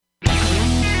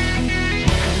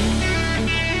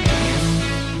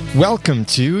Welcome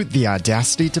to the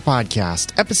Audacity to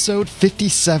Podcast, episode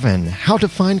 57, How to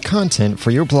Find Content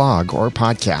for Your Blog or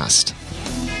Podcast.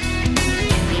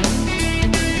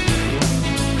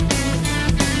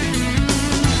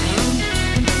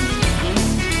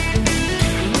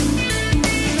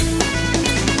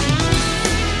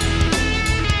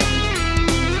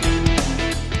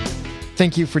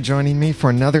 Thank you for joining me for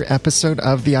another episode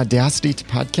of the Audacity to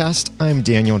Podcast. I'm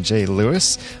Daniel J.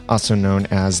 Lewis, also known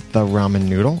as The Ramen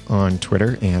Noodle on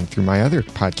Twitter and through my other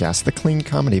podcast, The Clean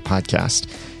Comedy Podcast,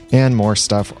 and more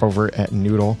stuff over at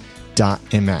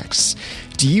noodle.mx.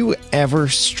 Do you ever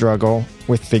struggle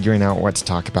with figuring out what to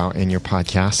talk about in your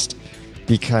podcast?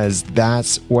 Because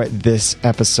that's what this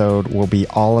episode will be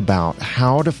all about,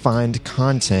 how to find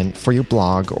content for your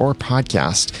blog or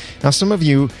podcast. Now, some of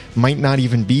you might not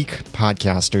even be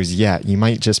podcasters yet. You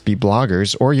might just be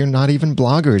bloggers, or you're not even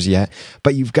bloggers yet,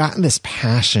 but you've got this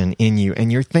passion in you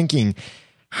and you're thinking,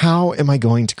 how am I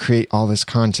going to create all this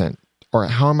content? Or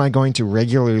how am I going to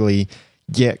regularly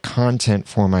get content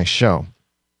for my show?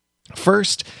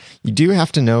 First, you do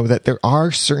have to know that there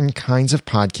are certain kinds of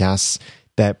podcasts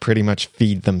that pretty much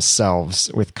feed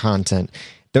themselves with content.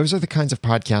 Those are the kinds of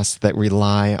podcasts that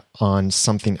rely on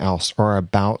something else or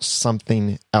about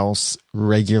something else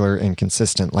regular and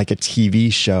consistent, like a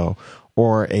TV show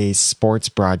or a sports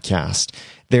broadcast.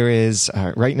 There is,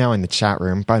 right now in the chat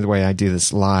room, by the way, I do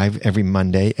this live every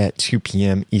Monday at 2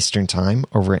 p.m. Eastern Time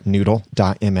over at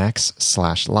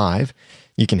noodle.mx/live.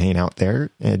 You can hang out there.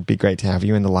 It'd be great to have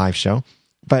you in the live show.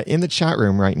 But in the chat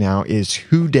room right now is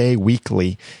Who Day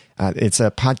Weekly. It's a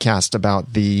podcast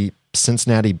about the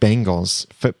Cincinnati Bengals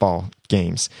football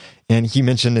games. And he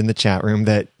mentioned in the chat room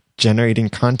that generating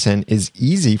content is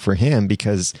easy for him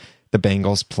because the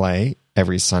Bengals play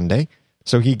every Sunday.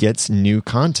 So he gets new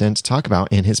content to talk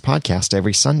about in his podcast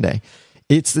every Sunday.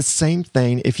 It's the same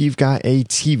thing if you've got a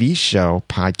TV show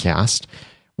podcast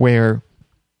where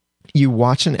you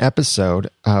watch an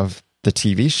episode of the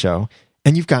TV show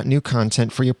and you've got new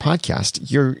content for your podcast.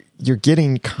 You're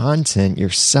getting content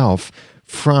yourself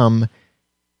from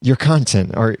your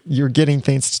content, or you're getting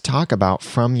things to talk about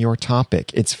from your topic.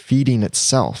 It's feeding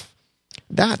itself.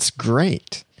 That's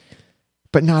great.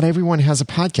 But not everyone has a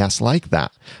podcast like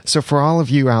that. So for all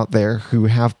of you out there who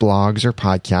have blogs or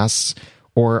podcasts,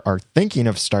 or are thinking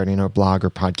of starting a blog or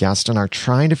podcast and are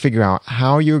trying to figure out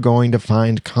how you're going to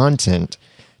find content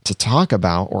to talk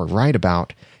about or write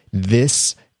about,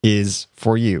 this is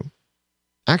for you.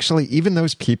 Actually, even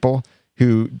those people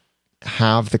who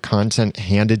have the content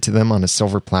handed to them on a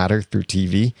silver platter through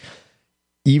TV,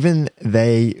 even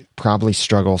they probably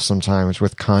struggle sometimes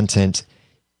with content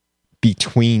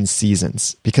between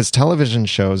seasons, because television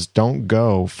shows don't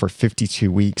go for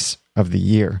 52 weeks of the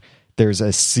year. There's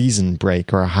a season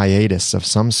break or a hiatus of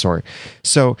some sort.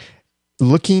 So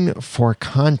looking for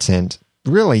content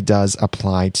really does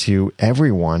apply to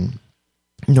everyone.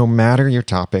 No matter your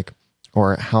topic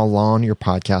or how long your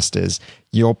podcast is,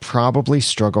 you'll probably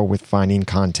struggle with finding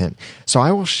content. So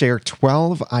I will share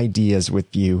 12 ideas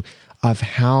with you of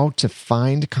how to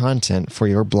find content for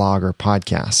your blog or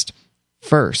podcast.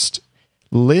 First,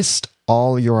 list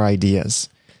all your ideas.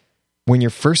 When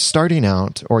you're first starting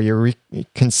out, or you're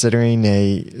considering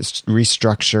a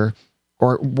restructure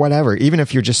or whatever, even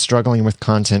if you're just struggling with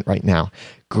content right now,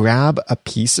 grab a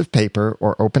piece of paper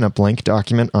or open a blank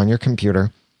document on your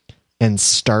computer and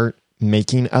start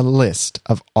making a list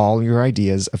of all your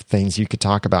ideas of things you could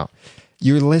talk about.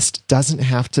 Your list doesn't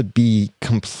have to be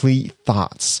complete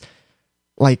thoughts.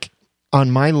 Like on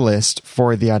my list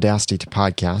for the Audacity to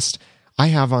Podcast, I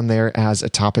have on there as a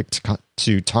topic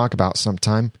to talk about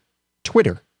sometime,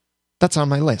 Twitter. That's on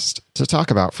my list to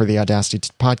talk about for the Audacity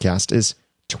to Podcast is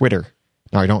Twitter.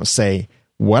 Now, I don't say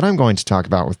what I'm going to talk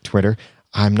about with Twitter.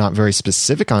 I'm not very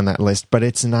specific on that list, but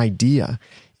it's an idea.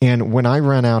 And when I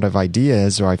run out of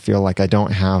ideas, or I feel like I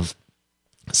don't have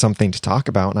something to talk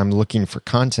about and I'm looking for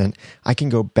content, I can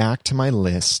go back to my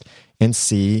list and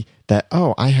see that,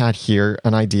 oh, I had here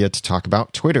an idea to talk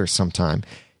about Twitter sometime.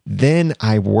 Then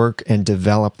I work and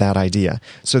develop that idea.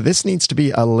 So this needs to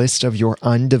be a list of your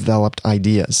undeveloped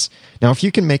ideas. Now, if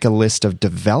you can make a list of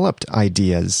developed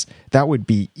ideas, that would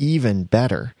be even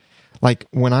better. Like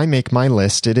when I make my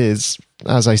list, it is,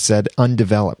 as I said,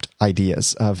 undeveloped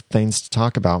ideas of things to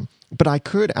talk about. But I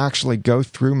could actually go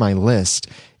through my list,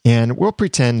 and we'll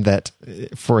pretend that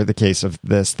for the case of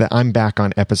this, that I'm back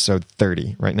on episode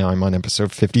 30. Right now I'm on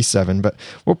episode 57, but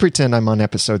we'll pretend I'm on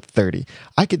episode 30.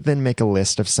 I could then make a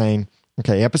list of saying,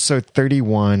 Okay, episode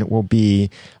 31 will be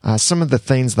some of the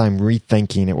things that I'm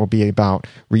rethinking. It will be about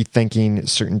rethinking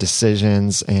certain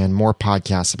decisions and more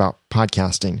podcasts about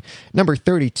podcasting. Number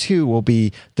 32 will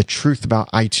be the truth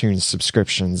about iTunes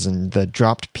subscriptions and the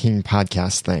dropped ping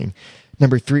podcast thing.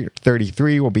 Number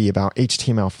 33 will be about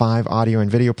HTML5 audio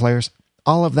and video players,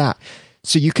 all of that.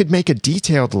 So you could make a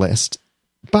detailed list,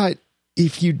 but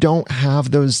if you don't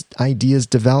have those ideas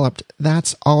developed,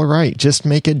 that's all right. Just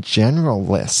make a general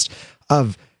list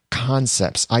of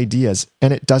concepts, ideas,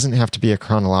 and it doesn't have to be a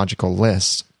chronological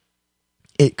list.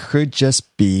 It could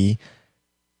just be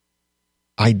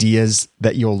ideas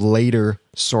that you'll later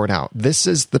sort out. This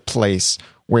is the place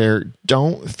where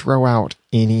don't throw out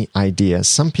any ideas.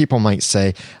 Some people might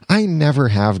say, I never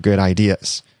have good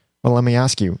ideas. Well, let me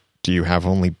ask you, do you have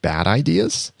only bad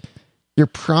ideas? You're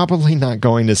probably not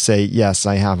going to say, yes,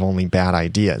 I have only bad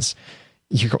ideas.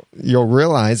 You'll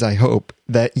realize, I hope,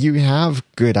 that you have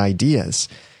good ideas.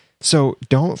 So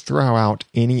don't throw out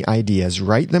any ideas.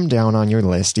 Write them down on your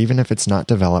list, even if it's not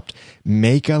developed.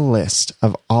 Make a list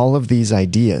of all of these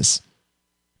ideas.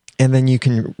 And then you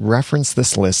can reference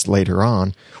this list later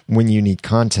on when you need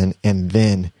content and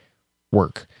then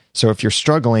work. So if you're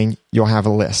struggling, you'll have a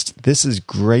list. This is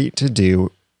great to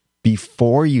do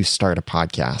before you start a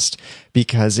podcast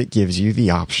because it gives you the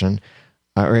option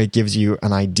or it gives you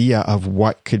an idea of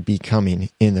what could be coming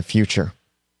in the future.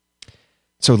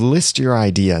 So list your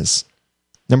ideas.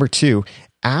 Number 2,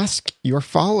 ask your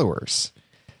followers.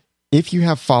 If you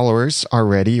have followers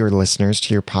already or listeners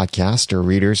to your podcast or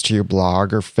readers to your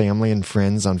blog or family and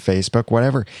friends on Facebook,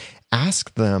 whatever,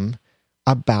 ask them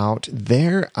about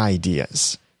their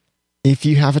ideas. If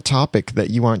you have a topic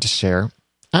that you want to share,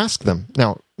 ask them.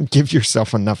 Now, give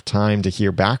yourself enough time to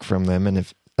hear back from them. And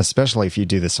especially if you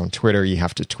do this on Twitter, you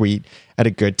have to tweet at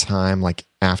a good time, like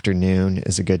afternoon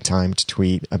is a good time to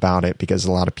tweet about it because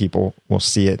a lot of people will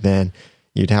see it then.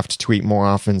 You'd have to tweet more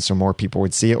often so more people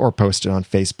would see it, or post it on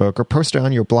Facebook or post it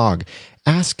on your blog.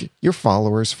 Ask your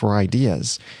followers for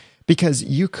ideas because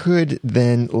you could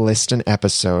then list an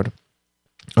episode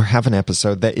or have an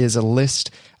episode that is a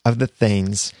list of the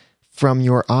things from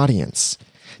your audience.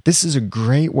 This is a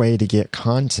great way to get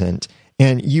content.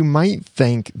 And you might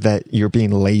think that you're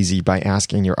being lazy by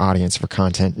asking your audience for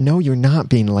content. No, you're not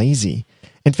being lazy.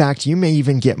 In fact, you may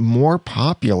even get more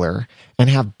popular and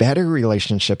have better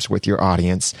relationships with your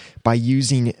audience by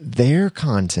using their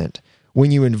content.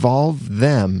 When you involve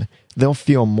them, they'll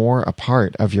feel more a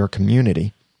part of your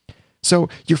community. So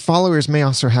your followers may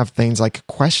also have things like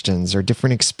questions or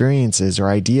different experiences or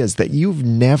ideas that you've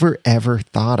never, ever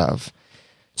thought of.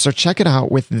 So check it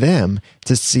out with them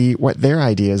to see what their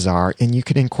ideas are, and you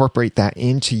can incorporate that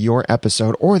into your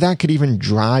episode, or that could even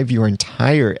drive your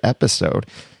entire episode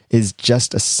is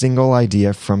just a single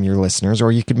idea from your listeners,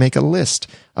 or you could make a list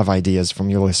of ideas from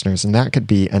your listeners, and that could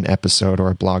be an episode or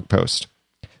a blog post.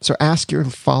 So ask your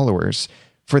followers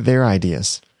for their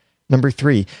ideas. Number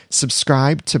 3,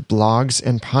 subscribe to blogs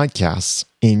and podcasts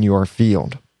in your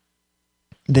field.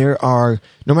 There are,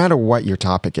 no matter what your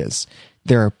topic is,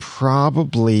 there are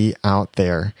probably out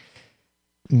there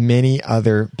many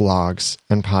other blogs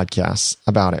and podcasts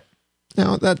about it.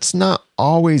 Now, that's not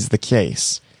always the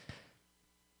case.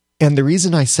 And the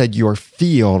reason I said your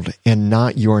field and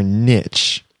not your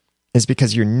niche is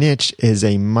because your niche is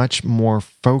a much more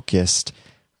focused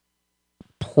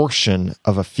portion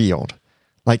of a field.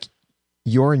 Like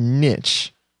your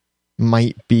niche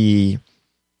might be,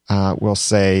 we'll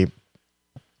say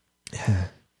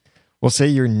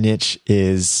your niche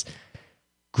is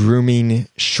grooming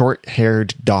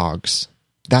short-haired dogs.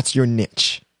 That's your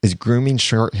niche, is grooming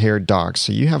short-haired dogs.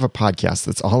 So you have a podcast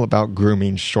that's all about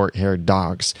grooming short-haired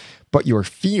dogs, but your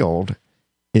field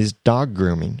is dog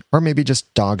grooming, or maybe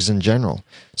just dogs in general.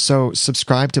 So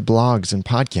subscribe to blogs and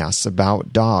podcasts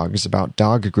about dogs, about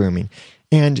dog grooming,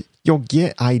 and you'll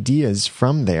get ideas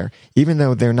from there. Even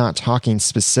though they're not talking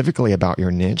specifically about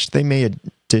your niche, they may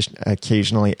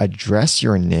occasionally address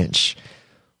your niche,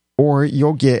 or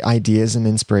you'll get ideas and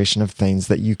inspiration of things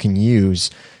that you can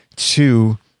use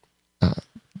to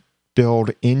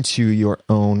build into your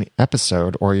own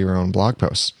episode or your own blog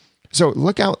posts. So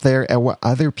look out there at what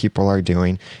other people are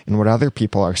doing and what other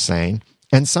people are saying.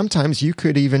 And sometimes you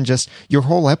could even just, your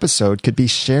whole episode could be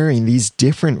sharing these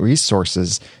different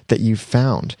resources that you've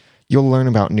found. You'll learn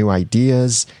about new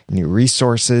ideas, new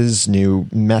resources, new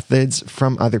methods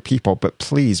from other people. But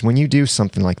please, when you do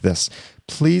something like this,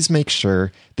 please make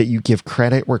sure that you give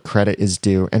credit where credit is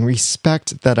due and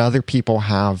respect that other people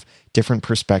have different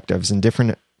perspectives and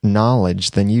different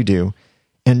knowledge than you do.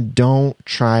 And don't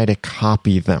try to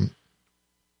copy them.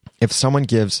 If someone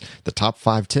gives the top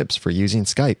 5 tips for using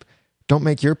Skype, don't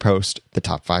make your post the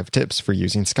top 5 tips for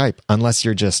using Skype unless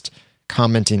you're just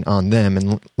commenting on them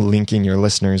and linking your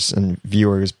listeners and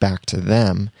viewers back to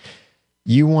them.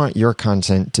 You want your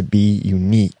content to be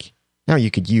unique. Now, you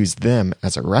could use them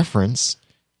as a reference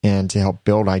and to help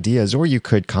build ideas, or you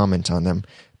could comment on them,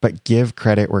 but give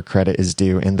credit where credit is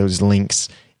due, and those links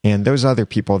and those other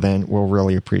people then will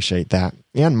really appreciate that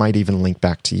and might even link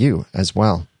back to you as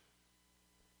well.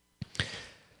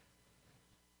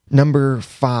 Number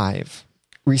 5,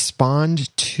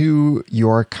 respond to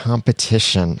your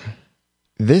competition.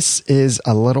 This is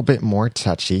a little bit more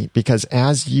touchy because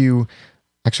actually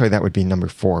that would be number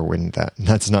 4, wouldn't that?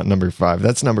 That's not number 5.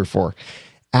 That's number 4.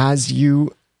 As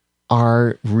you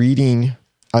are reading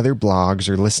other blogs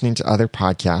or listening to other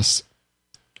podcasts,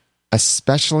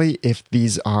 especially if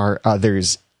these are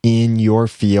others in your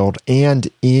field and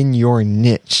in your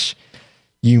niche,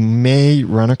 you may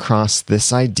run across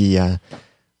this idea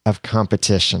of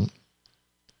competition.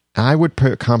 I would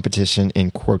put competition in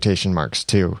quotation marks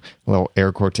too, little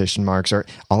air quotation marks. Or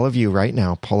all of you right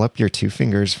now, pull up your 2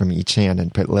 fingers from each hand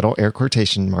and put little air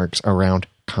quotation marks around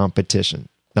competition.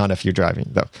 Not if you're driving,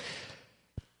 though.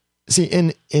 See,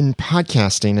 in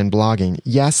podcasting and blogging,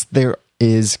 yes, there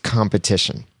is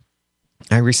competition.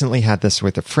 I recently had this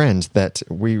with a friend that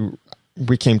we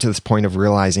came to this point of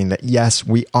realizing that, yes,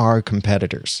 we are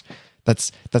competitors.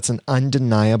 That's an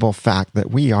undeniable fact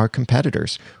that we are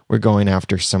competitors. We're going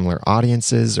after similar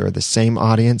audiences or the same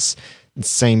audience,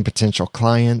 same potential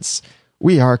clients.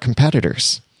 We are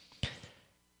competitors.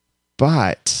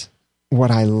 But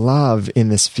what I love in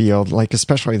this field, like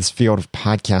especially this field of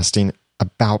podcasting,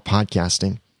 about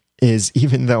podcasting, is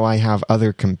even though I have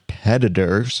other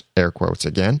competitors, air quotes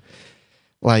again,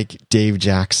 like Dave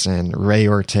Jackson, Ray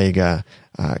Ortega,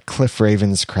 Cliff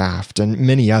Ravenscraft, and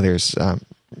many others,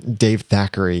 Dave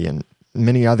Thackeray, and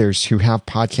many others who have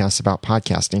podcasts about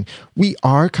podcasting, we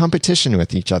are competition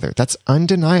with each other. That's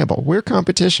undeniable. We're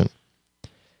competition.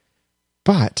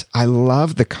 But I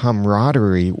love the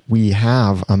camaraderie we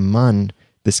have among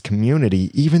this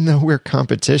community. Even though we're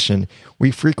competition,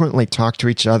 we frequently talk to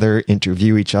each other,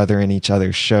 interview each other in each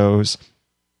other's shows,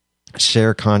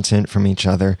 share content from each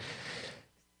other.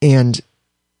 And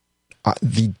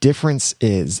the difference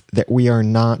is that we are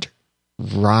not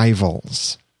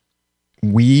rivals.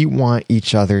 We want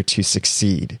each other to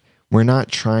succeed. We're not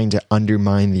trying to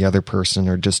undermine the other person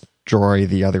or destroy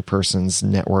the other person's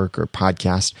network or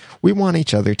podcast. We want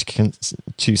each other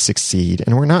to succeed,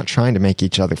 and we're not trying to make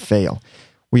each other fail.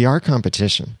 We are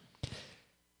competition.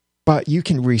 But you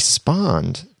can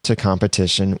respond to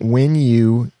competition when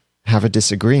you have a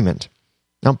disagreement.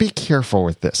 Now, be careful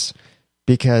with this,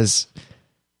 because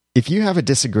if you have a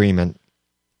disagreement,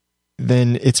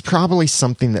 then it's probably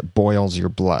something that boils your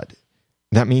blood.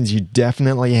 That means you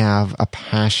definitely have a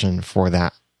passion for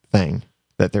that thing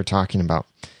that they're talking about.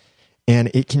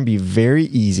 And it can be very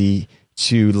easy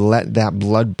to let that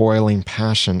blood boiling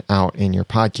passion out in your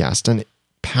podcast. And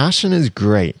passion is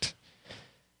great.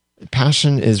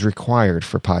 Passion is required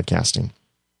for podcasting.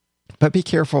 But be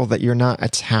careful that you're not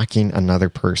attacking another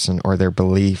person or their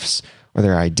beliefs or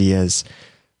their ideas.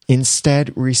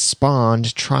 Instead,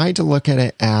 respond. Try to look at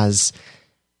it as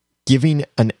giving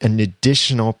an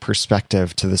additional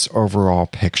perspective to this overall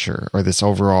picture or this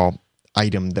overall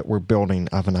item that we're building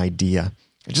of an idea.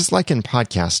 Just like in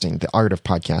podcasting, the art of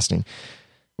podcasting,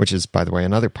 which is, by the way,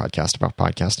 another podcast about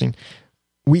podcasting,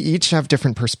 we each have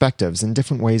different perspectives and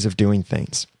different ways of doing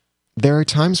things. There are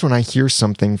times when I hear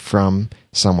something from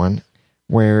someone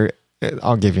where,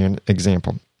 I'll give you an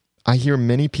example. I hear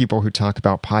many people who talk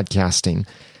about podcasting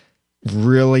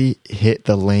really hit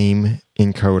the lame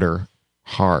encoder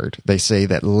hard. They say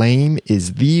that lame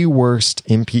is the worst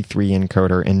MP3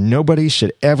 encoder and nobody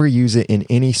should ever use it in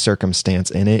any circumstance,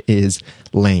 and it is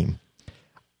lame.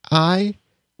 I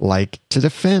like to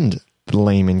defend the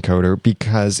lame encoder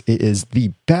because it is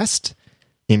the best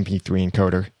MP3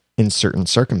 encoder in certain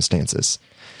circumstances.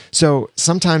 So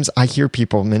sometimes I hear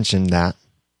people mention that,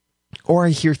 or I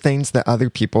hear things that other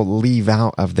people leave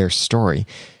out of their story.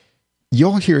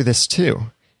 You'll hear this too.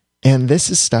 And this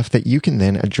is stuff that you can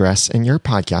then address in your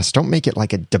podcast. Don't make it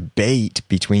like a debate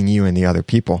between you and the other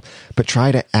people, but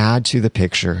try to add to the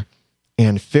picture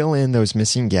and fill in those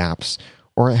missing gaps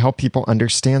or help people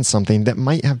understand something that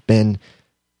might have been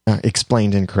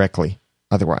explained incorrectly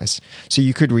otherwise. So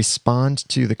you could respond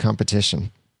to the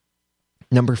competition.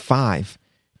 Number 5,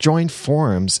 join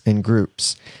forums and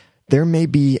groups. There may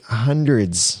be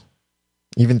hundreds,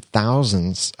 even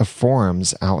thousands of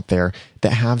forums out there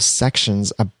that have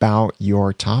sections about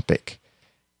your topic.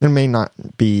 There may not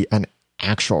be an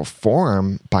actual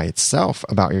forum by itself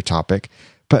about your topic,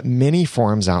 but many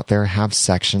forums out there have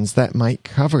sections that might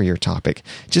cover your topic.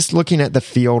 Just looking at the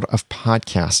field of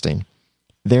podcasting,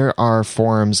 there are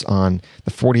forums on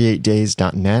the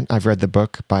 48days.net. I've read the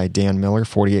book by Dan Miller,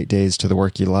 48 Days to the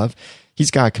Work You Love. He's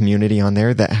got a community on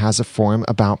there that has a forum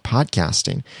about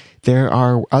podcasting. There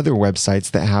are other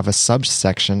websites that have a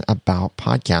subsection about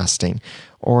podcasting,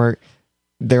 or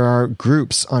there are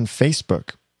groups on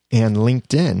Facebook and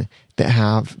LinkedIn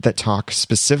that talk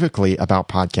specifically about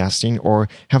podcasting or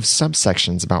have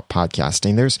subsections about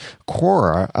podcasting. There's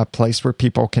Quora, a place where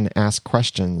people can ask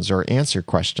questions or answer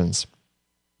questions.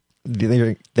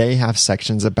 They have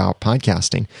sections about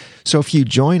podcasting. So if you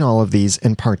join all of these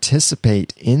and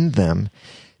participate in them,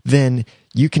 then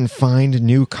you can find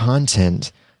new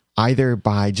content either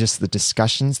by just the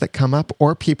discussions that come up,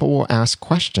 or people will ask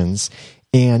questions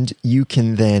and you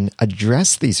can then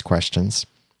address these questions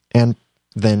and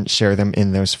then share them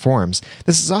in those forums.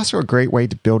 This is also a great way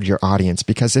to build your audience,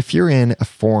 because if you're in a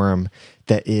forum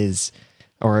that is,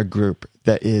 or a group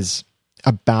that is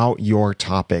about your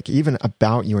topic, even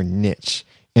about your niche,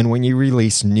 and when you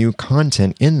release new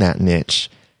content in that niche,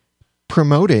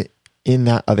 promote it in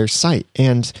that other site,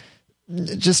 and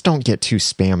just don't get too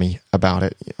spammy about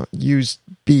it.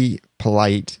 Be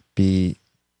polite, be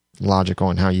logical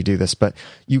in how you do this, but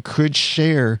you could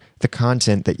share the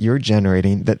content that you're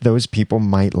generating that those people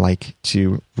might like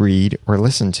to read or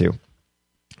listen to.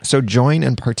 So join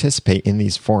and participate in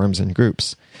these forums and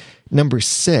groups. Number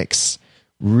 6,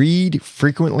 read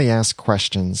frequently asked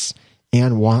questions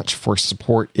and watch for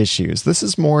support issues. This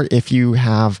is more if you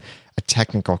have a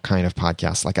technical kind of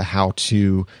podcast, like a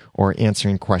how-to or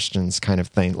answering questions kind of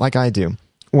thing, like I do.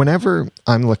 Whenever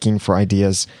I'm looking for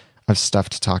ideas of stuff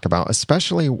to talk about,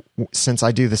 especially since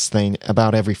I do this thing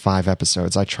about every 5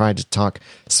 episodes, I try to talk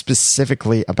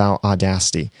specifically about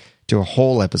Audacity, do a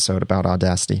whole episode about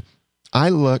Audacity. I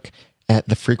look at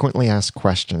the frequently asked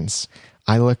questions.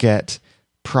 I look at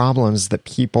problems that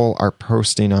people are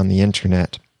posting on the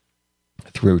internet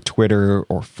through Twitter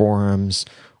or forums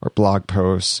or blog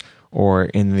posts or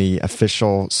in the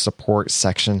official support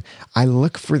section. I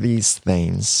look for these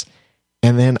things,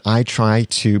 and then I try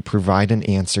to provide an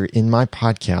answer in my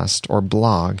podcast or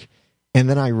blog, and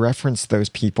then I reference those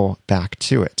people back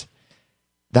to it.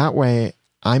 That way,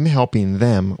 I'm helping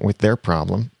them with their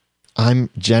problem. I'm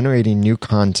generating new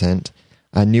content,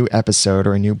 a new episode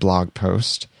or a new blog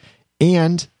post.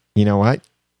 And you know what?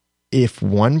 If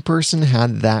one person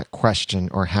had that question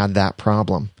or had that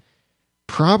problem,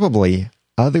 probably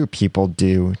other people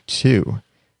do too.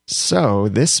 So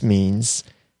this means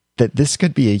that this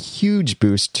could be a huge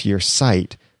boost to your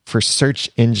site for search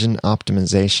engine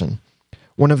optimization.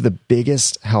 One of the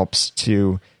biggest helps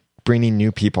to bringing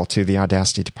new people to the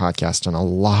Audacity to Podcast and a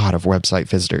lot of website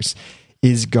visitors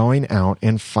is going out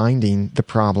and finding the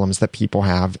problems that people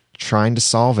have, trying to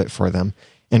solve it for them,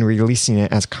 and releasing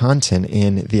it as content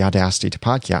in the Audacity to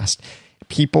Podcast.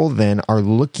 People then are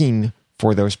looking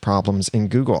for those problems in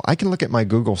Google. I can look at my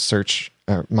Google search,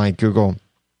 my Google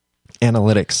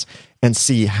Analytics, and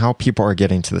see how people are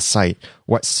getting to the site,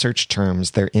 what search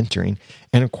terms they're entering.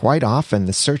 And quite often,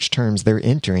 the search terms they're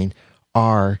entering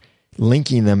are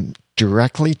linking them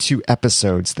directly to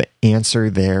episodes that answer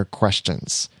their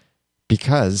questions,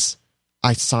 because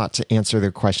I sought to answer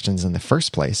their questions in the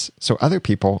first place. So other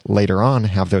people later on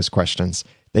have those questions.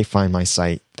 They find my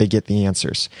site. They get the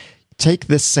answers. Take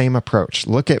this same approach.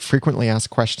 Look at frequently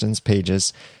asked questions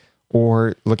pages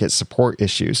or look at support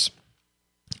issues.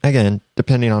 Again,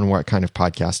 depending on what kind of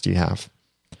podcast you have.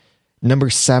 Number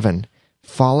 7,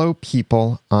 follow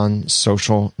people on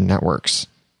social networks.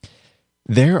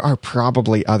 There are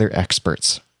probably other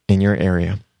experts in your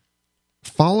area.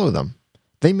 Follow them.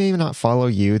 They may not follow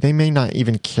you. They may not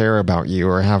even care about you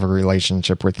or have a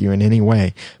relationship with you in any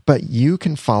way, but you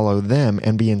can follow them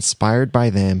and be inspired by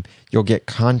them. You'll get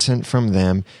content from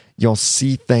them. You'll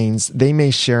see things. They may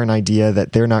share an idea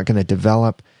that they're not going to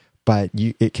develop, but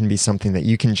it can be something that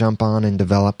you can jump on and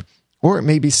develop, or it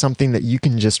may be something that you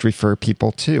can just refer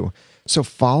people to. So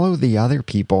follow the other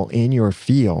people in your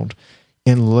field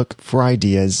and look for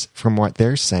ideas from what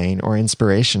they're saying or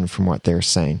inspiration from what they're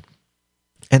saying.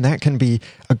 And that can be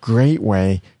a great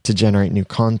way to generate new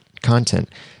content.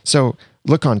 So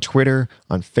look on Twitter,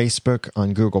 on Facebook,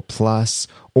 on Google+,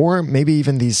 or maybe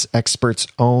even these experts'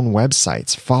 own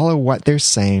websites. Follow what they're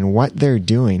saying, what they're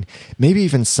doing. Maybe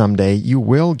even someday you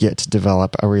will get to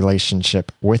develop a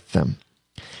relationship with them.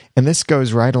 And this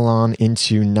goes right along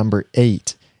into number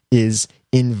 8, is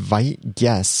invite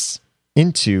guests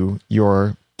into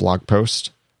your blog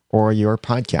post or your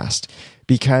podcast.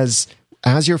 Because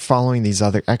as you're following these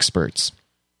other experts,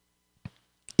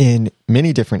 in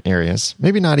many different areas,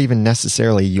 maybe not even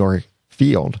necessarily your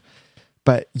field,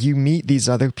 but you meet these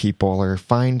other people or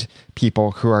find people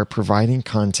who are providing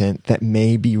content that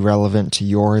may be relevant to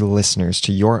your listeners,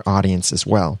 to your audience as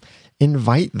well.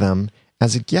 Invite them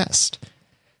as a guest.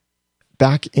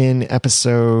 Back in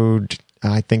episode,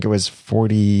 I think it was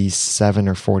 47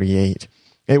 or 48.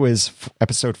 It was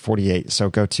episode 48. So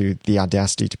go to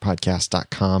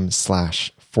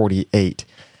theaudacitytopodcast.com/48.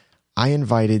 I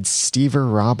invited Steve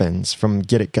Robbins from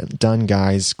Get It Done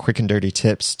Guys, Quick and Dirty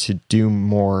Tips to do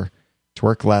more, to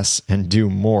work less and do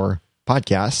more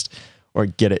podcast, or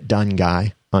Get It Done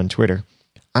Guy on Twitter.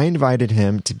 I invited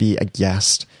him to be a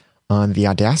guest on the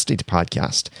Audacity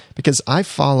Podcast because I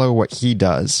follow what he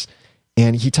does,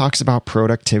 and he talks about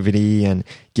productivity and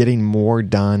getting more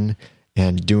done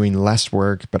and doing less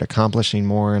work but accomplishing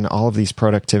more, and all of these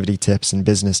productivity tips and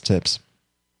business tips.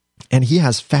 And he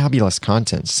has fabulous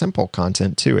content, simple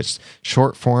content too. It's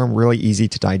short form, really easy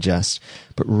to digest,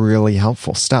 but really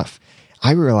helpful stuff.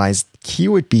 I realized he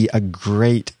would be a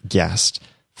great guest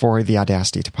for the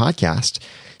Audacity to Podcast.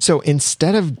 So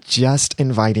instead of just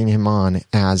inviting him on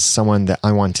as someone that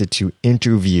I wanted to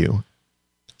interview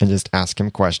and just ask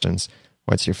him questions,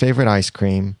 what's your favorite ice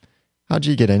cream? How'd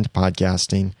you get into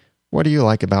podcasting? What do you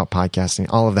like about podcasting?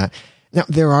 All of that. Now,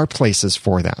 there are places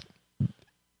for that,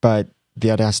 but the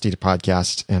Audacity to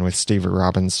Podcast and with Steve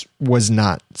Robbins was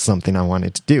not something I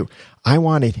wanted to do. I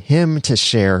wanted him to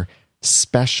share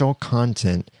special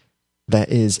content that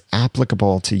is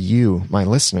applicable to you, my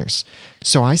listeners.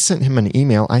 So I sent him an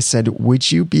email. I said,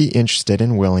 would you be interested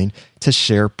and willing to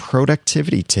share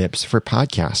productivity tips for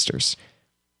podcasters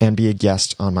and be a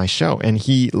guest on my show? And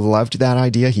he loved that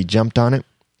idea. He jumped on it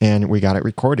and we got it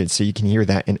recorded. So you can hear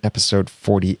that in episode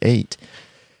 48.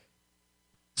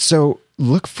 So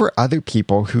look for other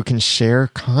people who can share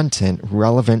content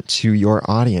relevant to your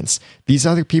audience. These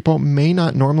other people may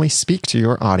not normally speak to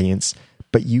your audience,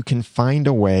 but you can find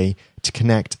a way to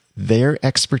connect their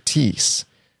expertise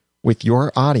with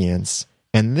your audience,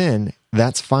 and then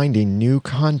that's finding new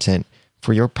content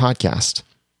for your podcast.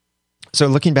 So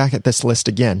looking back at this list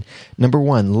again, number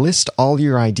 1, list all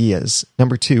your ideas.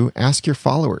 Number 2, ask your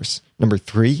followers. Number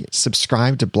 3,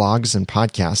 subscribe to blogs and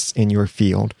podcasts in your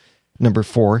field. Number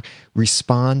 4,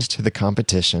 respond to the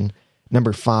competition.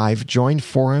 Number 5, join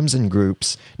forums and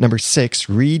groups. Number 6,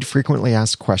 read frequently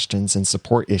asked questions and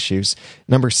support issues.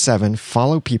 Number 7,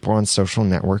 follow people on social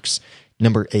networks.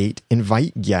 Number 8,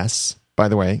 invite guests. By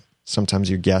the way, sometimes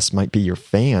your guests might be your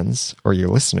fans or your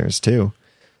listeners too.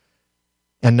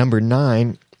 And number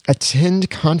 9, attend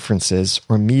conferences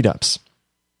or meetups.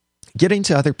 Getting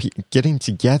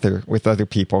together with other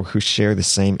people who share the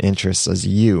same interests as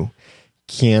you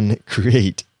can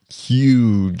create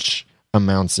huge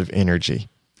amounts of energy.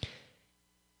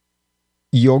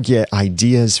 You'll get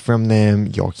ideas from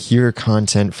them. You'll hear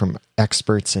content from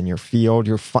experts in your field.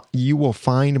 You will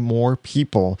find more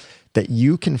people that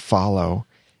you can follow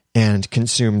and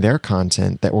consume their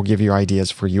content that will give you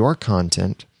ideas for your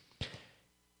content.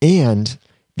 And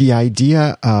the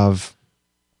idea of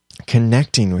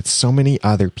connecting with so many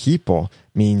other people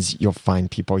means you'll find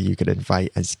people you could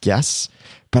invite as guests,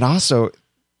 but also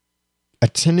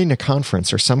attending a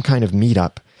conference or some kind of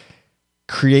meetup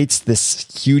creates this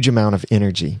huge amount of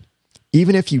energy.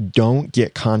 Even if you don't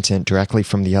get content directly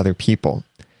from the other people,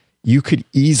 you could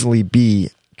easily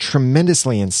be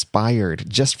tremendously inspired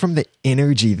just from the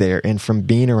energy there and from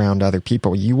being around other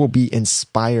people. You will be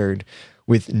inspired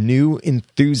with new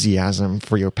enthusiasm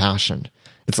for your passion.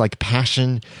 It's like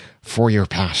passion for your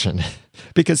passion,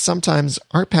 because sometimes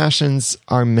our passions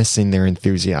are missing their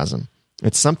enthusiasm.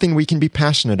 It's something we can be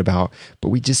passionate about, but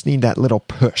we just need that little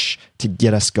push to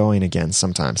get us going again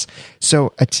sometimes.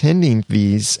 So attending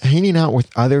these, hanging out with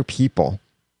other people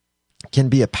can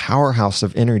be a powerhouse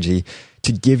of energy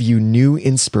to give you new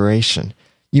inspiration.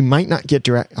 You might not get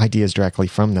ideas directly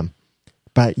from them,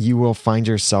 but you will find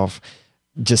yourself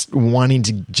just wanting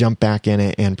to jump back in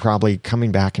it and probably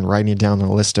coming back and writing down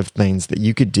a list of things that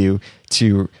you could do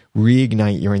to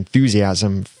reignite your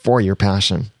enthusiasm for your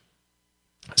passion.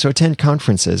 So attend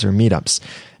conferences or meetups.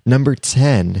 Number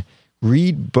 10,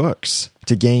 read books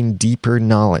to gain deeper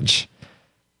knowledge.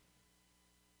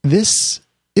 This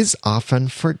is often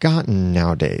forgotten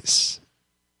nowadays.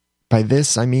 By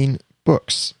this, I mean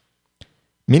books.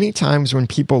 Many times when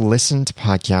people listen to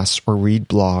podcasts or read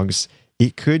blogs,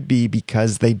 it could be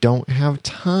because they don't have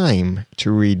time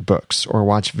to read books or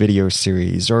watch video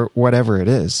series or whatever it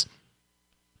is.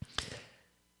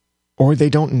 Or they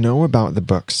don't know about the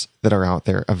books that are out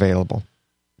there available.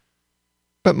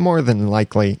 But more than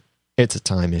likely, It's a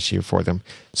time issue for them.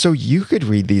 So you could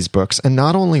read these books, and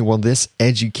not only will this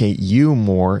educate you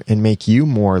more and make you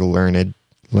more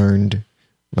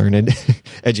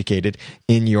educated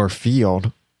in your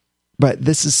field, but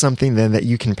this is something then that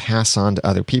you can pass on to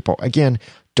other people. Again,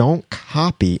 don't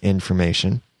copy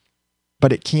information,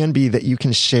 but it can be that you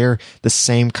can share the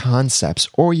same concepts,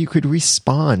 or you could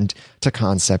respond to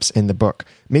concepts in the book.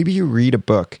 Maybe you read a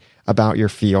book about your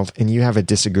field and you have a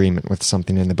disagreement with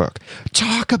something in the book.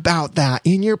 Talk about that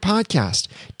in your podcast.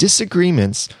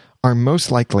 Disagreements are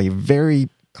most likely very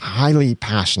highly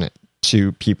passionate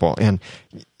to people and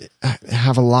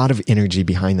have a lot of energy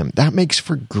behind them. That makes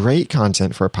for great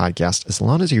content for a podcast as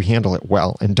long as you handle it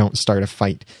well and don't start a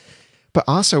fight. But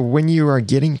also, when you are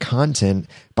getting content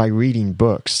by reading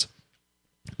books,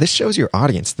 this shows your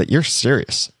audience that you're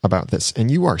serious about this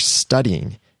and you are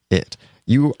studying it.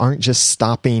 You aren't just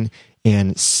stopping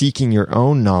and seeking your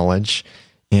own knowledge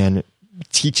and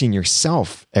teaching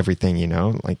yourself everything you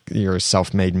know, like you're a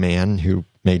self-made man who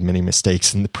made many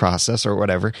mistakes in the process or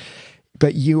whatever.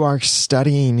 But you are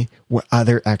studying what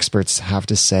other experts have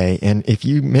to say. And if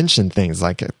you mention things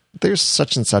like, there's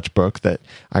such and such book that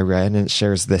I read and it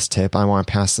shares this tip, I want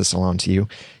to pass this along to you,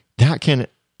 that can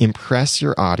impress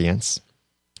your audience.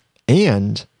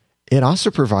 And it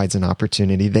also provides an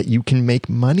opportunity that you can make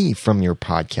money from your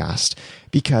podcast,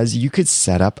 because you could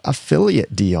set up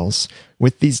affiliate deals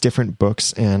with these different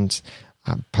books and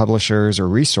publishers or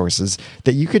resources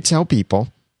that you could tell people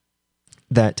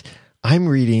that I'm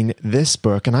reading this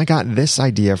book and I got this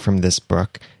idea from this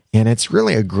book, and it's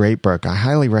really a great book. I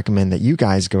highly recommend that you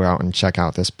guys go out and check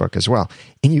out this book as well.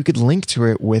 And you could link to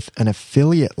it with an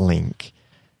affiliate link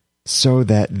so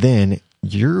that then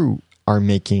you are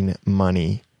making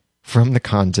money from the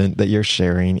content that you're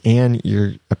sharing and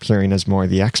you're appearing as more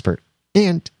the expert.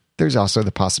 And there's also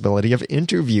the possibility of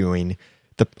interviewing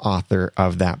the author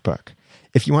of that book.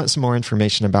 If you want some more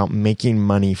information about making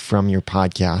money from your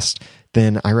podcast,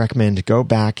 then I recommend go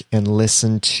back and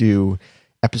listen to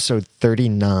episode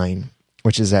 39,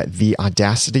 which is at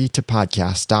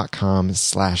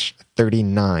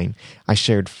theaudacitytopodcast.com/39. I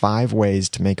shared 5 ways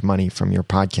to make money from your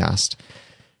podcast,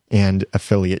 and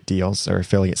affiliate deals or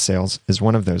affiliate sales is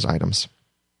one of those items.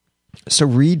 So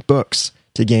read books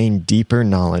to gain deeper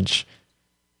knowledge.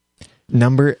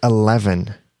 Number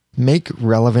 11, make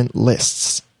relevant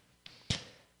lists.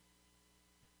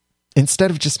 Instead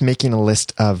of just making a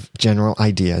list of general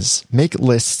ideas, make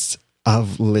lists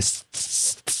of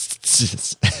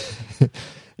lists.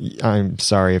 I'm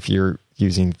sorry if you're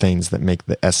using things that make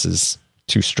the S's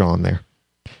too strong there.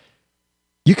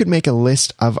 You could make a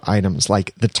list of items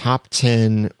like the top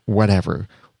 10 whatever,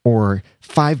 or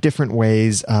 5 different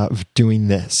ways of doing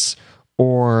this,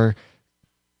 or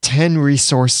 10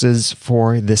 resources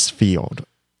for this field.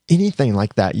 Anything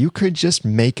like that. You could just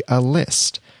make a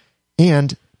list.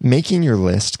 And making your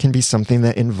list can be something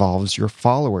that involves your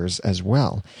followers as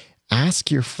well. Ask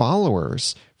your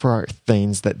followers for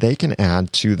things that they can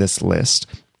add to this list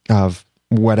of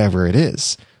whatever it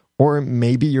is. Or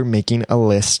maybe you're making a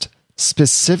list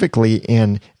specifically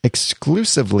and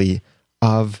exclusively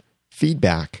of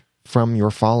feedback from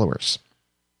your followers.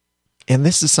 And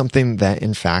this is something that,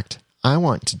 in fact, I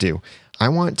want to do. I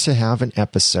want to have an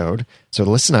episode, so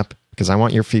listen up because I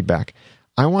want your feedback.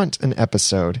 I want an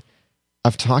episode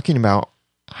of talking about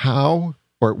how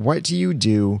or what do you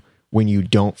do when you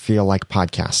don't feel like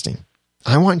podcasting.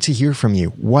 I want to hear from you.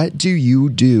 What do you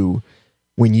do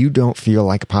when you don't feel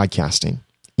like podcasting?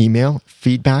 Email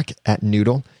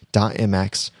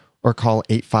feedback@noodle.mx or call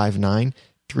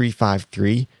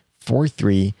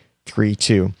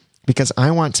 859-353-4332 because I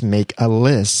want to make a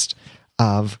list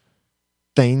of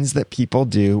things that people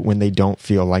do when they don't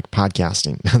feel like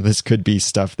podcasting. Now, this could be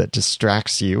stuff that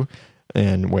distracts you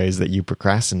in ways that you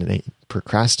procrastinate,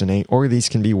 or these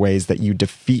can be ways that you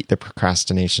defeat the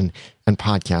procrastination and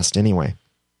podcast anyway.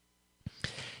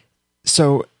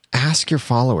 So ask your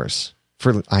followers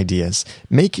for ideas.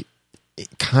 Make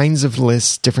kinds of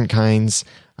lists, different kinds,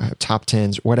 top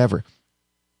 10s, whatever.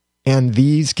 And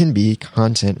these can be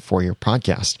content for your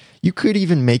podcast. You could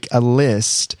even make a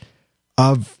list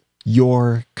of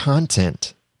your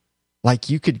content.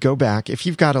 Like you could go back, if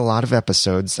you've got a lot of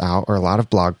episodes out or a lot of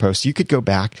blog posts, you could go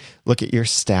back, look at your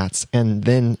stats, and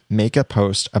then make a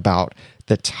post about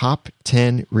the top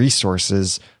 10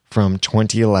 resources from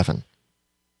 2011.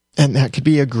 And that could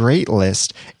be a great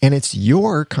list, and it's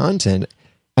your content,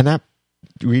 and that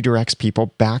redirects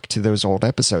people back to those old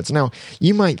episodes. Now,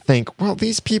 you might think, well,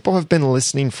 these people have been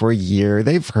listening for a year.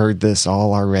 They've heard this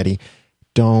all already.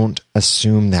 Don't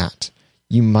assume that.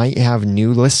 You might have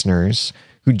new listeners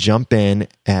who jump in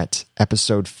at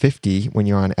episode 50 when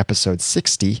you're on episode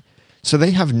 60 So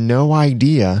they have no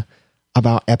idea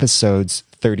about episodes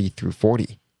 30 through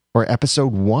 40 or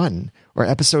episode 1 or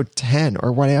episode 10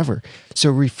 or whatever.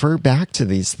 So refer back to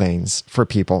these things for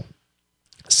people.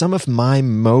 Some of my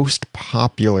most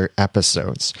popular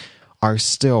episodes are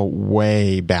still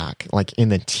way back, like in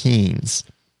the teens.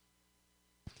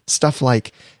 Stuff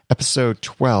like episode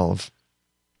 12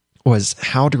 was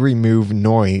how to remove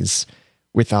noise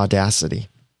with Audacity.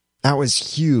 That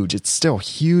was huge. It's still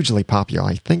hugely popular.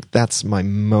 I think that's my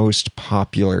most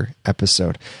popular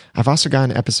episode. I've also got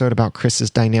an episode about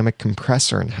Chris's dynamic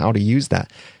compressor and how to use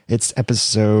that. It's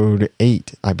episode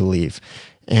 8, I believe.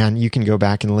 And you can go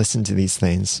back and listen to these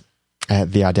things at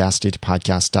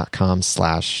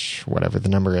theaudacitytopodcast.com/ whatever the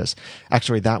number is.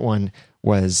 Actually, that one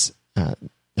was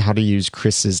how to use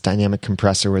Chris's dynamic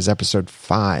compressor was episode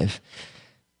 5.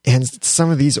 And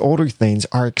some of these older things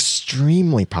are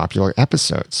extremely popular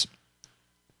episodes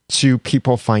to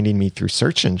people finding me through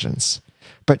search engines.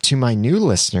 But to my new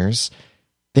listeners,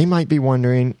 they might be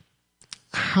wondering,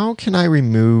 how can I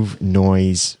remove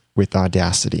noise with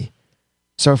Audacity?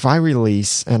 So if I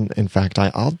release, and in fact,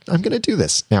 I'm going to do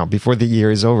this now before the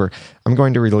year is over. I'm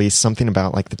going to release something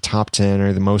about like the top 10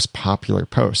 or the most popular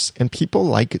posts. And people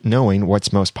like knowing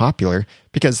what's most popular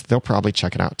because they'll probably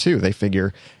check it out too. They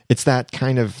figure it's that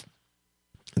kind of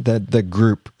the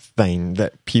group thing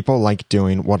that people like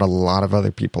doing what a lot of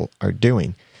other people are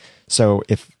doing. So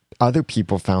if other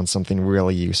people found something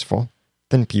really useful,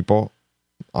 then people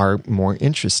are more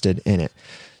interested in it.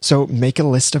 So make a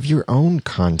list of your own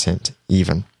content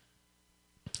even.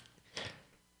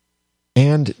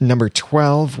 And number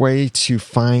 12 way to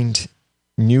find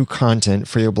new content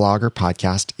for your blog or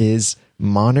podcast is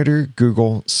monitor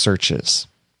Google searches.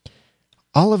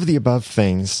 All of the above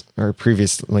things, or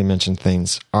previously mentioned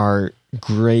things, are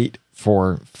great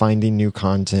for finding new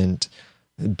content,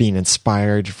 being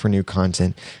inspired for new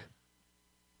content.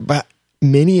 But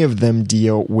many of them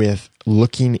deal with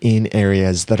looking in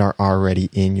areas that are already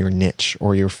in your niche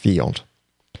or your field.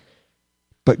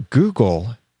 But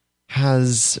Google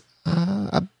has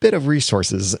a bit of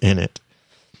resources in it.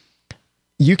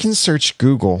 You can search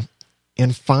Google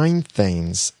and find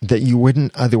things that you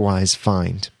wouldn't otherwise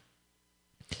find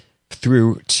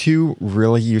through 2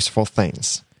 really useful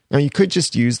things. Now, you could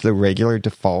just use the regular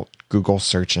default Google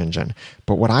search engine,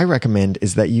 but what I recommend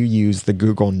is that you use the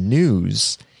Google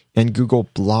News and Google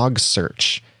Blog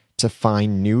Search to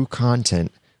find new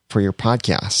content for your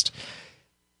podcast.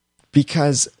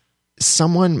 Because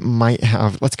someone might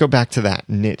have, let's go back to that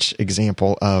niche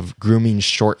example of grooming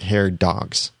short-haired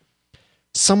dogs.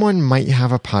 Someone might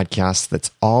have a podcast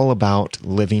that's all about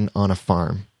living on a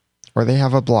farm, or they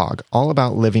have a blog all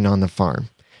about living on the farm.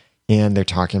 And they're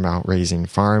talking about raising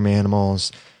farm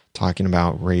animals, talking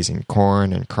about raising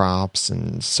corn and crops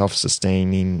and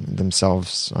self-sustaining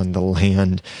themselves on the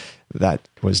land. That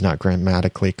was not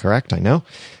grammatically correct, I know.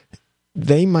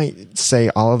 They might say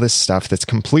all of this stuff that's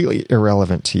completely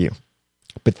irrelevant to you.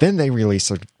 But then they release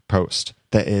a post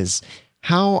that is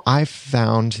how I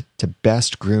found to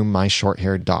best groom my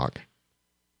short-haired dog.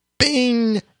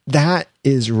 Bing! That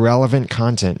is relevant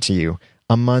content to you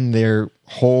among their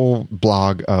whole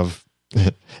blog of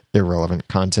irrelevant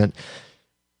content.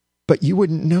 But you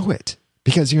wouldn't know it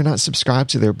because you're not subscribed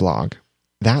to their blog.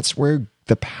 That's where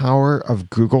the power of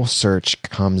Google search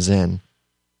comes in.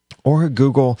 Or a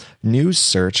Google News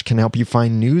search can help you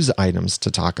find news items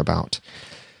to talk about.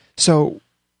 So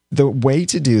the way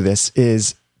to do this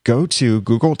is go to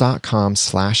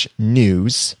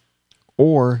google.com/news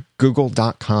or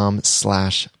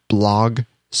google.com/blog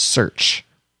search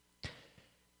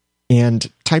and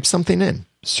type something in.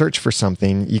 Search for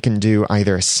something. You can do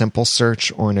either a simple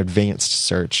search or an advanced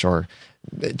search, or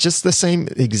just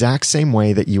the exact same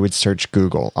way that you would search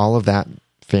Google, all of that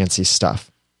fancy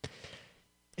stuff.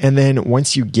 And then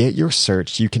once you get your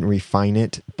search, you can refine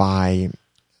it by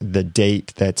the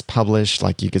date that's published.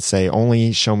 Like you could say,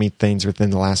 only show me things within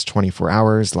the last 24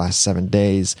 hours, last 7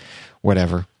 days,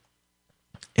 whatever.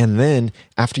 And then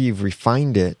after you've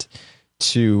refined it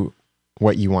to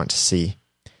what you want to see,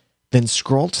 then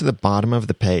scroll to the bottom of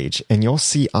the page and you'll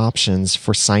see options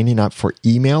for signing up for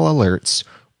email alerts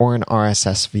or an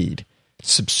RSS feed.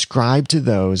 Subscribe to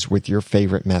those with your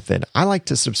favorite method. I like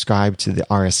to subscribe to the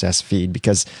RSS feed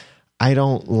because I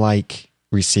don't like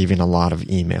receiving a lot of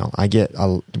email. I get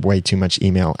way too much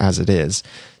email as it is.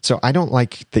 So I don't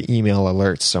like the email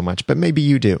alerts so much, but maybe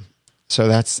you do. So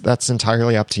that's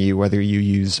entirely up to you whether you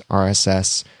use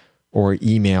RSS or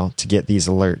email to get these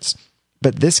alerts.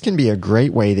 But this can be a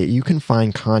great way that you can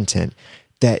find content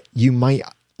that you might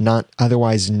not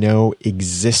otherwise know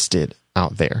existed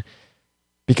out there.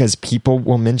 because people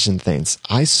will mention things.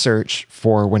 I search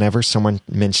for whenever someone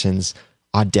mentions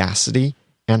Audacity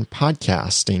and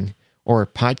podcasting or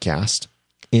podcast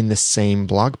in the same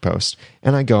blog post.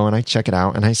 And I go and I check it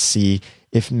out and I see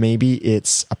if maybe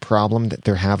it's a problem that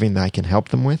they're having that I can help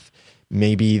them with.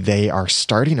 Maybe they are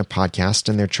starting a podcast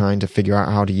and they're trying to figure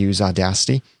out how to use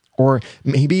Audacity. Or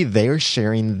maybe they're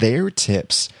sharing their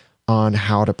tips on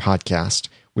how to podcast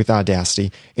with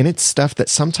Audacity. And it's stuff that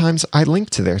sometimes I link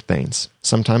to their things.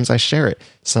 Sometimes I share it.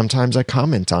 Sometimes I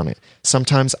comment on it.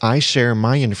 Sometimes I share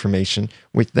my information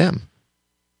with them.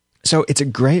 So it's a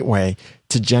great way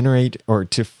to generate or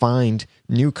to find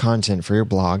new content for your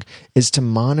blog is to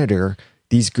monitor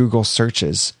these Google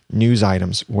searches, news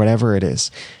items, whatever it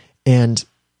is. And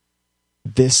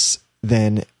this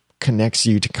then connects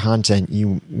you to content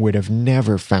you would have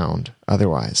never found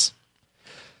otherwise.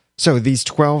 So these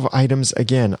 12 items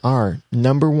again are: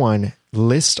 number 1,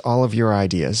 list all of your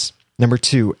ideas. Number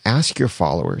 2, ask your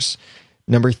followers.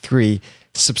 Number 3,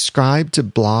 subscribe to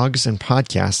blogs and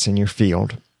podcasts in your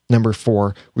field. Number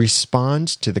 4, respond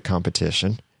to the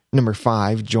competition. Number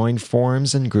 5, join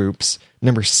forums and groups.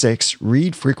 Number 6,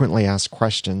 read frequently asked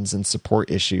questions and support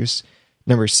issues.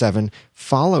 Number 7,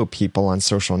 follow people on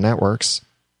social networks.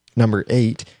 Number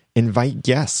 8, invite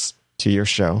guests to your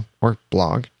show or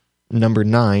blog. Number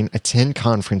 9, attend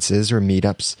conferences or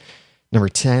meetups. Number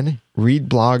 10, read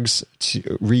books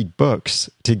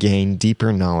to gain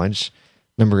deeper knowledge.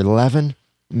 Number 11,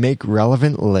 make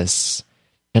relevant lists.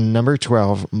 And number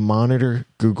 12, monitor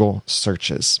Google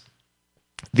searches.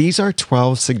 These are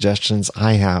 12 suggestions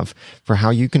I have for how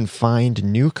you can find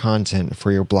new content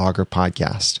for your blog or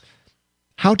podcast.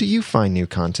 How do you find new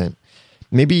content?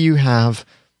 Maybe you have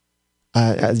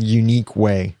a unique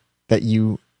way that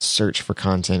you search for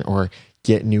content or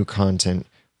get new content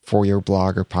for your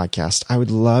blog or podcast. I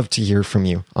would love to hear from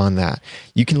you on that.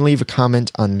 You can leave a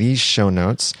comment on these show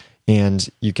notes, and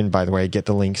you can, by the way, get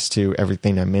the links to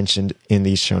everything I mentioned in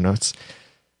these show notes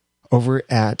over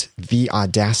at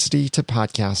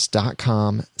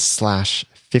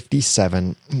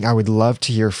theaudacitytopodcast.com/57. I would love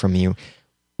to hear from you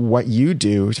what you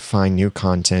do to find new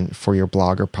content for your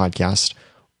blog or podcast,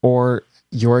 or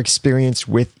your experience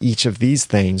with each of these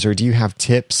things. Or do you have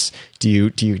tips? Do you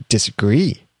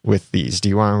disagree with these? Do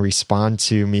you want to respond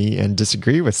to me and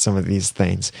disagree with some of these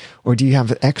things? Or do you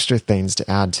have extra things to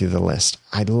add to the list?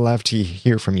 I'd love to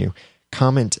hear from you.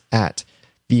 Comment at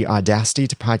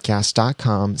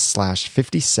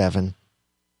theaudacitytopodcast.com/57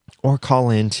 or call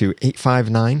in to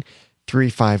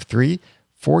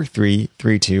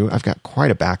 859-353-4332. I've got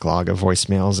quite a backlog of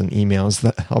voicemails and emails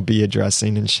that I'll be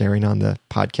addressing and sharing on the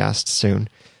podcast soon.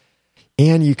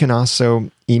 And you can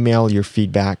also email your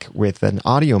feedback with an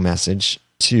audio message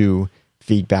to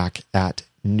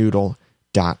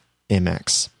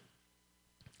feedback@noodle.mx.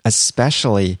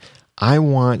 Especially, I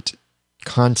want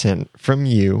content from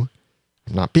you.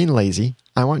 I'm not being lazy.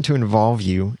 I want to involve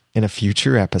you in a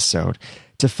future episode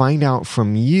to find out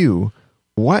from you,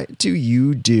 what do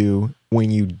you do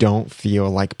when you don't feel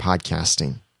like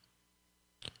podcasting?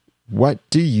 What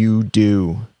do you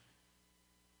do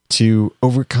to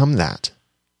overcome that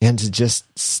and to just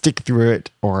stick through it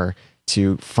or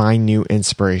to find new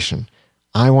inspiration?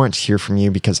 I want to hear from you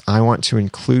because I want to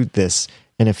include this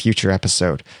in a future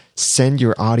episode. Send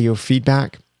your audio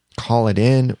feedback, call it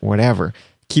in, whatever.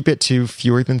 Keep it to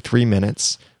fewer than 3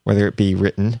 minutes, whether it be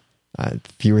written,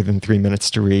 fewer than 3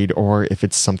 minutes to read, or if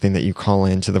it's something that you call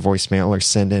into the voicemail or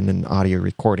send in an audio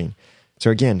recording. So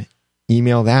again,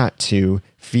 email that to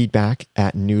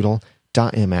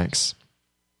feedback@noodle.mx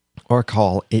or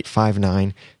call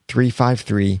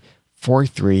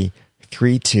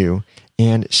 859-353-4332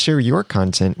 and share your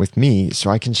content with me so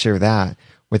I can share that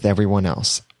with everyone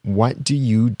else. What do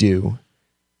you do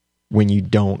when you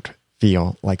don't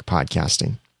feel like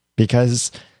podcasting?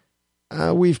 Because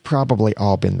we've probably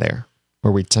all been there,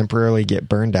 where we temporarily get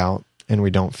burned out and we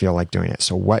don't feel like doing it.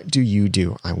 So what do you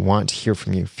do? I want to hear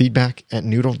from you.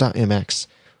 Feedback@noodle.mx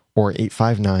or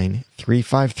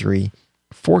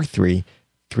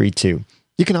 859-353-4332.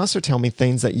 You can also tell me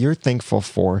things that you're thankful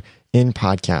for in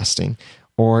podcasting,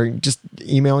 or just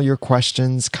email your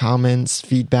questions, comments,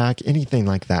 feedback, anything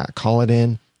like that. Call it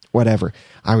in, whatever.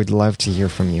 I would love to hear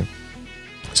from you.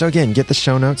 So again, get the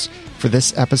show notes for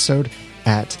this episode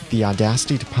at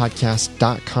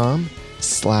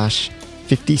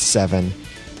theaudacitytopodcast.com/57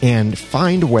 and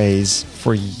find ways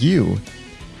for you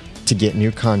to get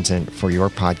new content for your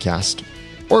podcast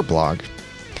or blog.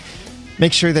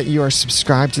 Make sure that you are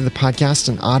subscribed to the podcast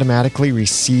and automatically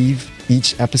receive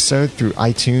each episode through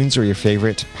iTunes or your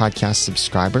favorite podcast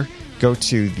subscriber. Go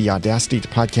to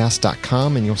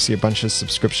theaudacitytopodcast.com and you'll see a bunch of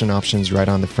subscription options right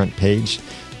on the front page.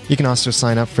 You can also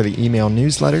sign up for the email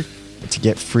newsletter to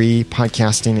get free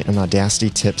podcasting and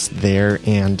Audacity tips there,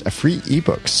 and a free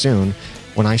ebook soon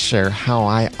when I share how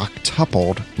I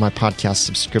octupled my podcast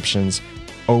subscriptions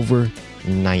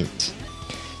overnight.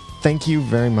 Thank you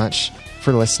very much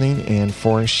for listening and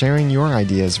for sharing your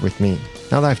ideas with me.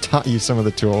 Now that I've taught you some of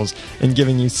the tools and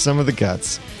given you some of the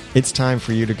guts, it's time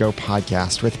for you to go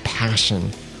podcast with passion,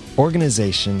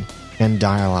 organization, and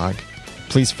dialogue.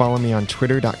 Please follow me on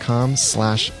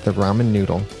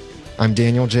twitter.com/theramennoodle. I'm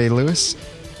Daniel J. Lewis.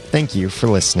 Thank you for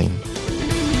listening.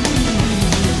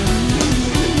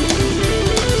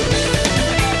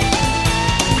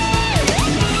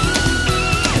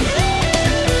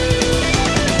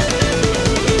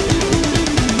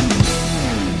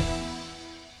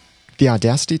 The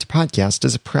Audacity to Podcast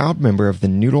is a proud member of the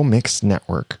Noodle Mix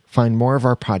Network. Find more of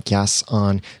our podcasts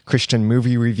on Christian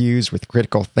movie reviews with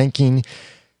critical thinking,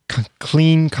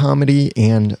 clean comedy,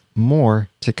 and more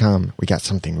to come. We got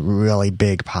something really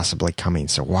big possibly coming,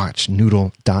 so watch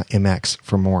noodle.mx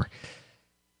for more.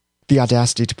 The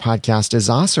Audacity to Podcast is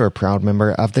also a proud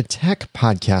member of the Tech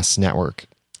Podcast Network.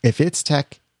 If it's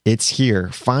tech, it's here.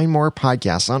 Find more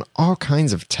podcasts on all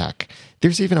kinds of tech.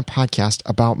 There's even a podcast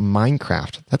about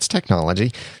Minecraft. That's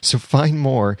technology. So find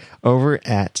more over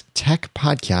at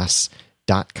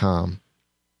techpodcasts.com.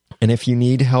 And if you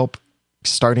need help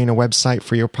starting a website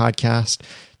for your podcast,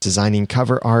 designing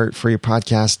cover art for your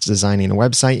podcast, designing a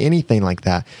website, anything like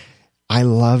that, I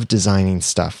love designing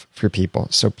stuff for people.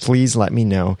 So please let me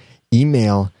know.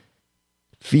 Email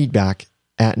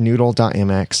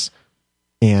feedback@noodle.mx.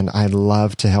 And I'd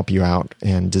love to help you out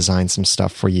and design some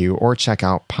stuff for you, or check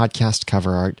out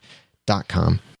podcastcoverart.com.